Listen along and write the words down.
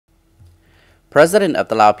President of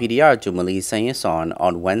the Lao PDR, Choummaly Sayasone,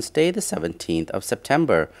 on Wednesday, the 17th of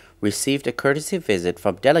September, received a courtesy visit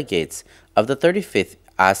from delegates of the 35th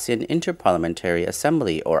Asean Inter-Parliamentary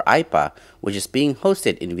Assembly, or AIPA, which is being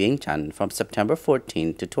hosted in Vientiane from September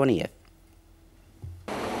 14th to 20th.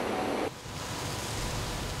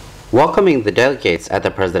 Welcoming the delegates at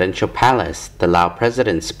the presidential palace, the Lao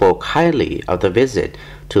president spoke highly of the visit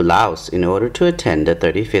to Laos in order to attend the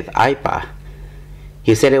 35th AIPA.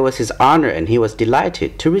 He said it was his honor and he was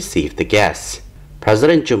delighted to receive the guests.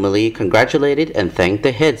 President Choummaly congratulated and thanked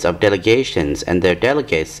the heads of delegations and their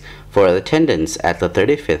delegates for attendance at the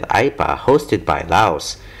 35th AIPA hosted by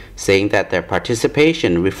Laos, saying that their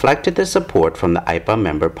participation reflected the support from the AIPA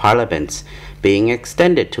member parliaments being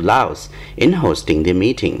extended to Laos in hosting the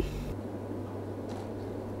meeting.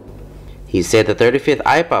 He said the 35th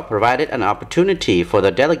AIPA provided an opportunity for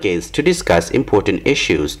the delegates to discuss important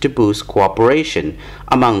issues to boost cooperation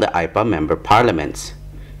among the AIPA member parliaments.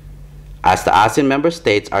 As the ASEAN member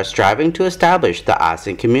states are striving to establish the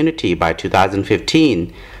ASEAN community by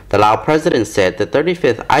 2015, the Lao president said the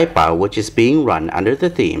 35th AIPA, which is being run under the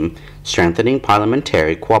theme Strengthening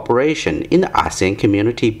Parliamentary Cooperation in the ASEAN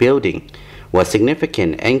Community Building, was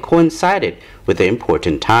significant and coincided with the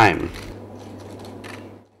important time.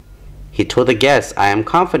 He told the guests, "I am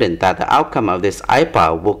confident that the outcome of this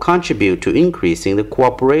AIPA will contribute to increasing the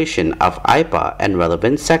cooperation of AIPA and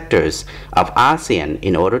relevant sectors of ASEAN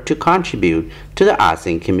in order to contribute to the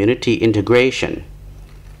ASEAN community integration."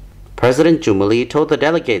 President Choummaly told the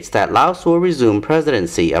delegates that Laos will resume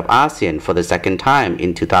presidency of ASEAN for the second time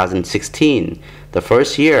in 2016, the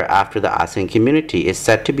first year after the ASEAN community is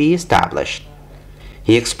set to be established.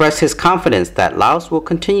 He expressed his confidence that Laos will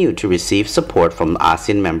continue to receive support from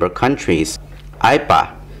ASEAN member countries, AIPA,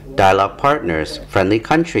 dialogue partners, friendly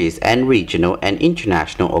countries, and regional and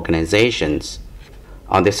international organizations.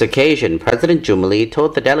 On this occasion, President Choummaly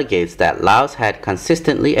told the delegates that Laos had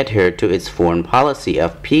consistently adhered to its foreign policy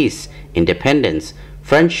of peace, independence,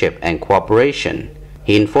 friendship, and cooperation.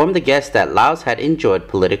 He informed the guests that Laos had enjoyed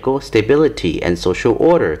political stability and social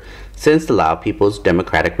order since the Lao People's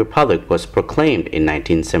Democratic Republic was proclaimed in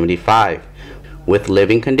 1975, with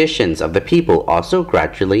living conditions of the people also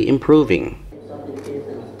gradually improving.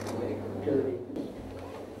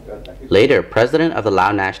 Later, President of the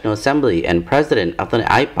Lao National Assembly and President of the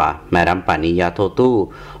AIPA, Madam Pani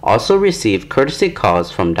also received courtesy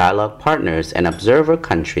calls from dialogue partners and observer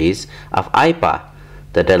countries of AIPA,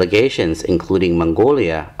 the delegations including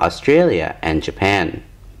Mongolia, Australia, and Japan.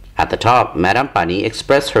 At the top, Madam Pani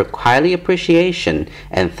expressed her highly appreciation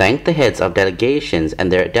and thanked the heads of delegations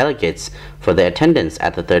and their delegates for their attendance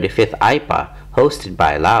at the 35th AIPA hosted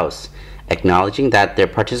by Laos, acknowledging that their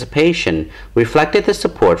participation reflected the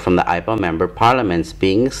support from the AIPA member parliaments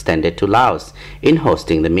being extended to Laos in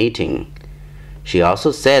hosting the meeting. She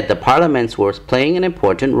also said the parliaments were playing an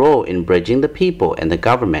important role in bridging the people and the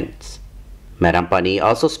governments. Madam Pani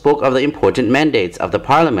also spoke of the important mandates of the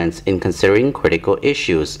parliaments in considering critical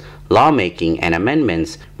issues, lawmaking, and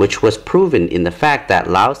amendments, which was proven in the fact that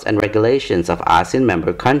laws and regulations of ASEAN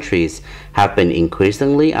member countries have been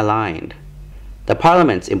increasingly aligned. The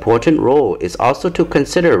parliament's important role is also to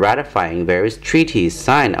consider ratifying various treaties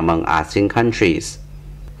signed among ASEAN countries.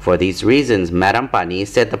 For these reasons, Madam Pani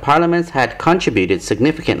said the parliaments had contributed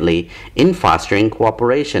significantly in fostering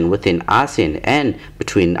cooperation within ASEAN and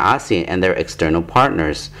between ASEAN and their external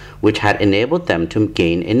partners, which had enabled them to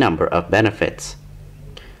gain a number of benefits.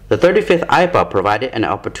 The 35th AIPA provided an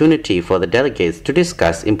opportunity for the delegates to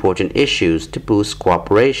discuss important issues to boost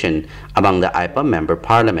cooperation among the AIPA member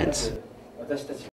parliaments.